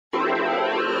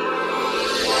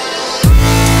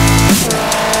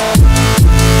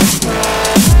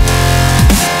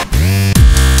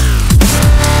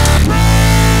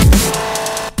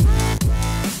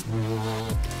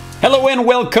and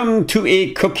welcome to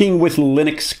a Cooking with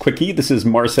Linux Quickie. This is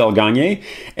Marcel Gagne,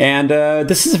 and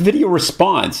this is a video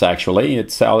response, actually.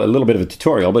 It's a little bit of a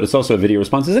tutorial, but it's also a video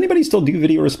response. Does anybody still do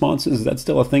video responses? Is that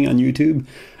still a thing on YouTube?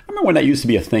 I remember when that used to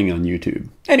be a thing on YouTube.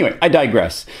 Anyway, I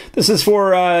digress. This is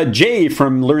for Jay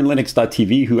from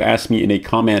LearnLinux.tv, who asked me in a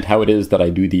comment how it is that I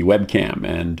do the webcam.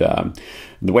 And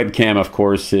the webcam, of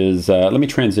course, is... let me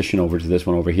transition over to this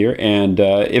one over here. And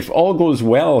if all goes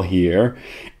well here,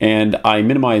 and I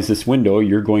minimize this window,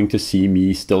 you're going to see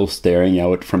me still staring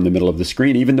out from the middle of the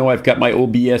screen, even though I've got my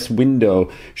OBS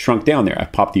window shrunk down there.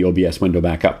 I've popped the OBS window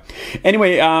back up.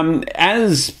 Anyway,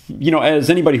 as you know, as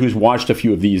anybody who's watched a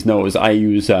few of these knows, I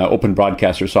use Open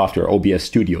Broadcaster software, OBS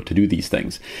Studio, to do these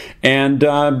things. And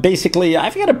basically,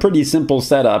 I've got a pretty simple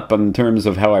setup in terms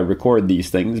of how I record these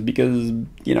things because,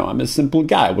 you know, I'm a simple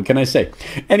guy. What can I say?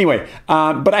 Anyway,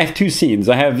 but I have two scenes.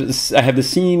 I have the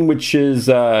scene which is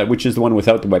the one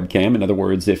without the webcam. In other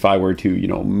words, if I were to, you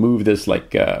know, move this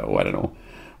like, oh, I don't know,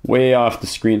 way off the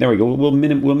screen. There we go. We'll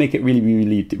make it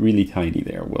really tiny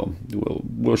there.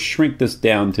 We'll shrink this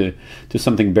down to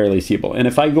something barely seeable. And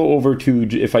if I go over to,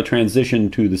 if I transition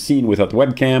to the scene without the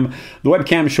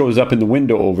webcam shows up in the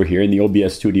window over here in the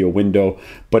OBS Studio window,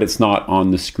 but it's not on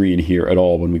the screen here at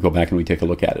all when we go back and we take a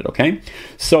look at it. Okay.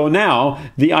 So now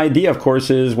the idea, of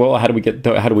course, is, well, how do we get the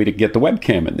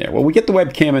webcam in there? Well, we get the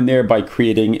webcam in there by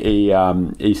creating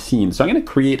a scene. So I'm going to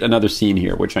create another scene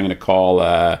here, which I'm going to call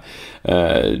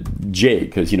Jay,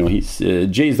 because, you know,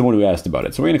 Jay's the one who asked about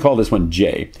it. So we're going to call this one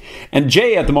Jay. And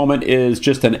Jay at the moment is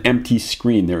just an empty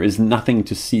screen. There is nothing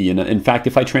to see. And in fact,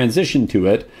 if I transition to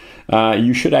it,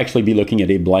 you should actually be looking at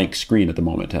a blank screen at the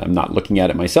moment. I'm not looking at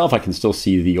it myself. I can still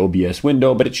see the OBS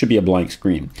window, but it should be a blank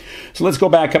screen. So let's go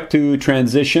back up to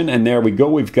transition, and there we go.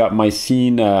 We've got my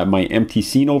scene, my empty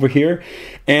scene over here.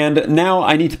 And now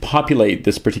I need to populate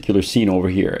this particular scene over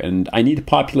here, and I need to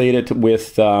populate it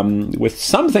with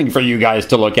something for you guys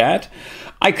to look at.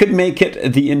 I could make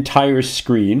it the entire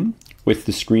screen with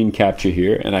the screen capture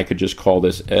here, and I could just call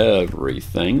this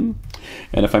everything.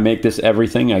 And if I make this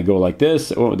everything, I go like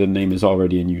this. Oh, the name is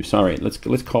already in use. All right, let's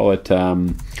call it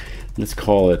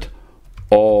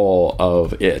all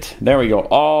of it. There we go,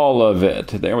 all of it.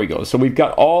 There we go. So we've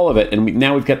got all of it, and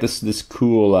now we've got this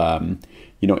cool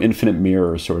you know, infinite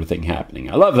mirror sort of thing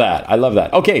happening. I love that. I love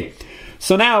that. Okay.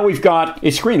 So now we've got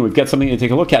a screen. We've got something to take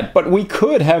a look at, but we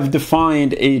could have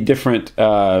defined a different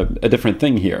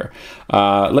thing here.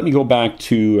 Let me go back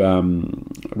to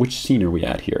which scene are we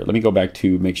at here? Let me go back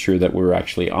to make sure that we're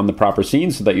actually on the proper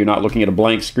scene, so that you're not looking at a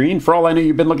blank screen. For all I know,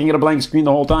 you've been looking at a blank screen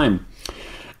the whole time.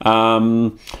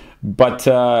 But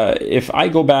if I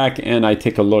go back and I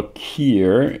take a look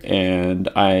here, and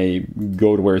I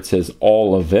go to where it says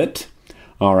all of it.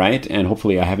 All right, and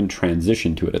hopefully I haven't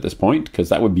transitioned to it at this point, because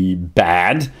that would be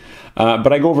bad.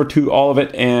 But I go over to all of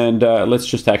it, and let's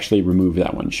just actually remove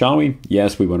that one, shall we?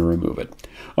 Yes, we want to remove it.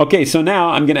 Okay, so now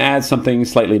I'm going to add something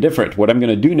slightly different. What I'm going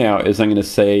to do now is I'm going to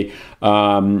say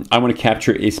I want to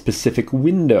capture a specific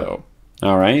window.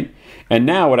 All right, and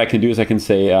now what I can do is I can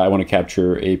say I want to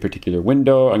capture a particular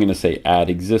window. I'm going to say add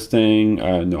existing.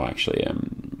 No, actually,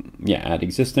 yeah, add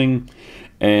existing,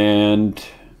 and...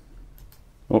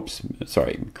 oops,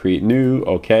 sorry, create new,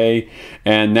 okay.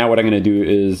 And now what I'm going to do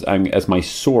is, as my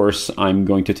source, I'm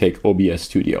going to take OBS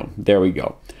Studio. There we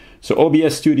go. So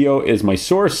OBS Studio is my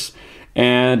source.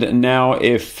 And now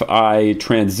if I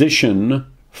transition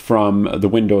from the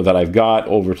window that I've got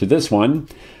over to this one,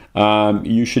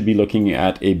 you should be looking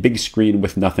at a big screen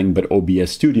with nothing but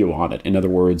OBS Studio on it. In other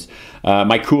words,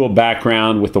 my cool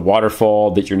background with the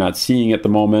waterfall that you're not seeing at the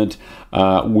moment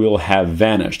will have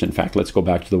vanished. In fact, let's go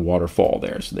back to the waterfall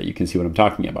there so that you can see what I'm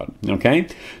talking about. Okay,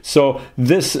 so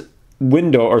this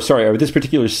window, or sorry, or this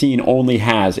particular scene only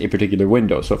has a particular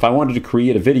window. So if I wanted to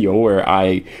create a video where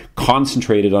I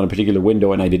concentrated on a particular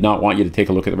window and I did not want you to take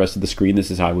a look at the rest of the screen,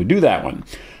 this is how I would do that one.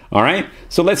 All right,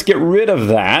 so let's get rid of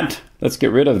that. Let's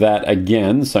get rid of that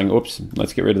again. So oops,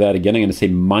 let's get rid of that again. I'm going to say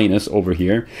minus over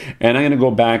here, and I'm going to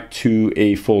go back to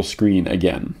a full screen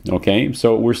again. Okay,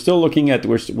 so we're still looking at,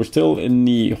 we're still in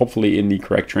the, hopefully in the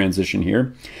correct transition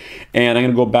here. And I'm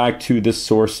going to go back to this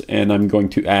source, and I'm going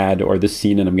to add, or this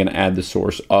scene, and I'm going to add the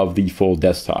source of the full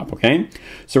desktop. Okay,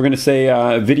 so we're going to say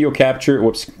video capture.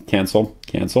 Whoops, cancel.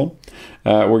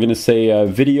 We're going to say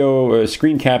video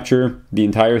screen capture the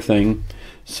entire thing.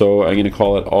 So I'm going to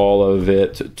call it all of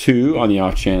it 2 on the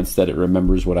off chance that it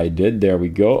remembers what I did. There we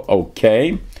go.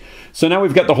 Okay. So now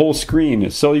we've got the whole screen.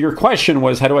 So your question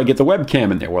was, how do I get the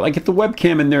webcam in there? Well, I get the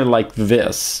webcam in there like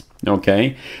this.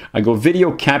 Okay. I go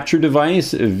video capture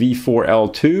device,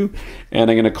 V4L2, and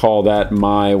I'm going to call that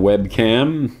my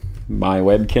webcam. my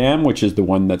webcam, which is the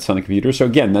one that's on the computer. So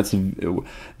again,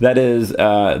 that is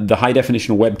the high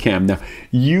definition webcam. Now,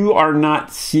 you are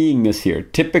not seeing this here.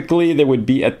 Typically, there would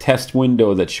be a test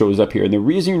window that shows up here. And the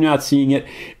reason you're not seeing it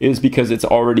is because it's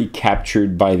already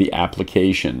captured by the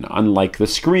application. Unlike the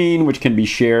screen, which can be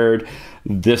shared,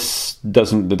 this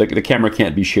doesn't, the camera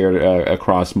can't be shared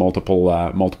across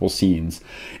multiple scenes.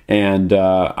 And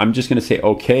I'm just going to say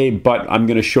okay, but I'm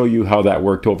going to show you how that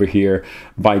worked over here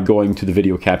by going to the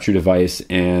video capture device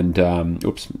and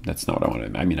oops, that's not what I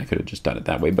wanted. I mean, I could have just done it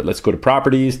that way, but let's go to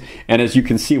properties. And as you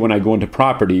can see, when I go into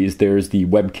properties, there's the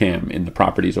webcam in the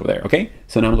properties over there. Okay,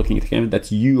 so now I'm looking at the camera.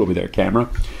 That's you over there, camera.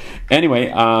 Anyway,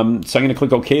 so I'm going to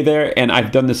click OK there, and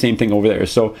I've done the same thing over there.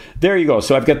 So there you go.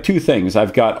 So I've got two things.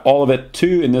 I've got all of it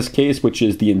too in this case, which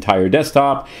is the entire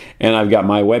desktop, and I've got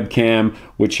my webcam,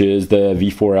 which is the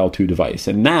V4L2 device.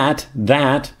 And that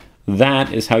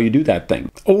is how you do that thing.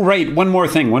 Oh, right. One more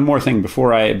thing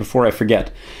before I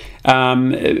forget.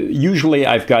 Usually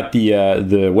I've got the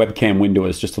webcam window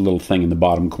as just a little thing in the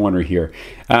bottom corner here.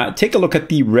 Take a look at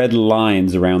the red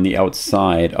lines around the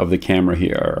outside of the camera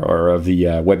here, or of the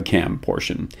webcam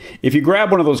portion. If you grab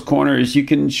one of those corners, you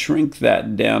can shrink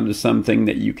that down to something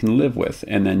that you can live with,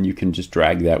 and then you can just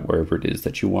drag that wherever it is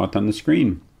that you want on the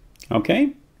screen.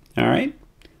 Okay? All right?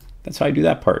 That's how I do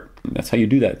that part. That's how you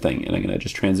do that thing. And I'm going to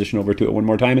just transition over to it one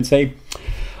more time and say,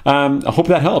 I hope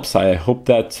that helps. I hope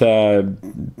that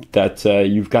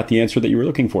you've got the answer that you were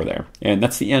looking for there. And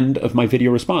that's the end of my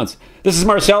video response. This is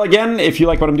Marcel again. If you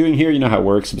like what I'm doing here, you know how it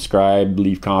works. Subscribe,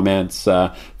 leave comments,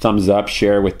 thumbs up,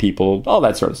 share with people, all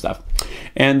that sort of stuff.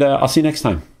 And I'll see you next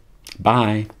time.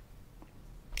 Bye.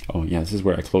 Oh yeah, this is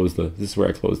where I close the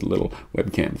little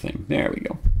webcam thing. There we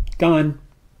go. Gone.